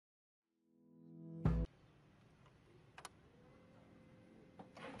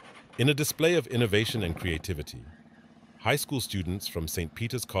In a display of innovation and creativity, high school students from St.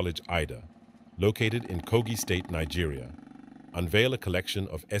 Peter's College Idah, located in Kogi State, Nigeria, unveil a collection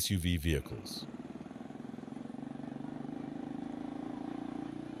of SUV vehicles.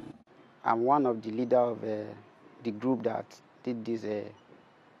 I'm one of the leader of the group that did this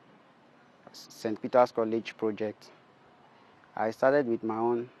St. Peter's College project. I started with my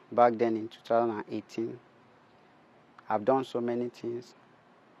own back then in 2018. I've done so many things.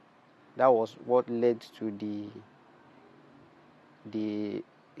 That was what led to the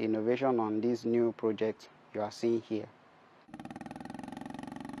innovation on this new project you are seeing here.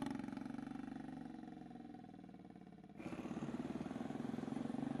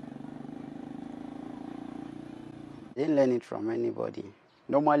 I didn't learn it from anybody.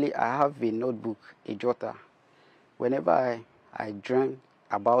 Normally, I have a notebook, a jotter. Whenever I dream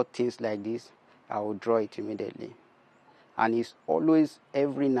about things like this, I will draw it immediately. And it's always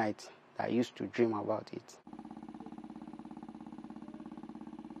every night that I used to dream about it.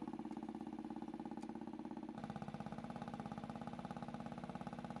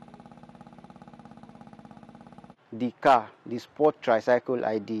 The car, the sport tricycle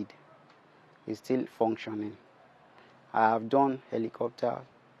I did, is still functioning. I have done helicopter.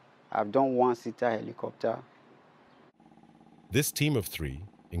 I've done one-seater helicopter. This team of three,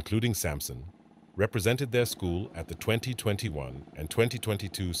 including Samson, represented their school at the 2021 and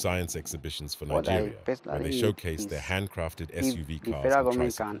 2022 science exhibitions for Nigeria, where they showcased their handcrafted SUV the cars federal and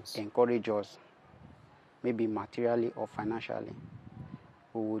government can tricycles. encourage us, maybe materially or financially,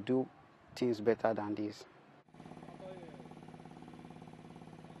 we will do things better than this.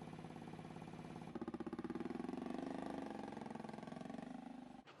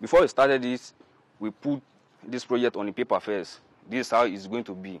 Before we started this, we put this project on the paper first. This is how it's going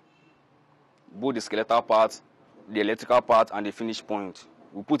to be. Both the skeletal part, the electrical part, and the finish point.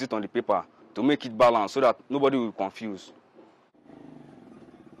 We put it on the paper to make it balanced so that nobody will confuse.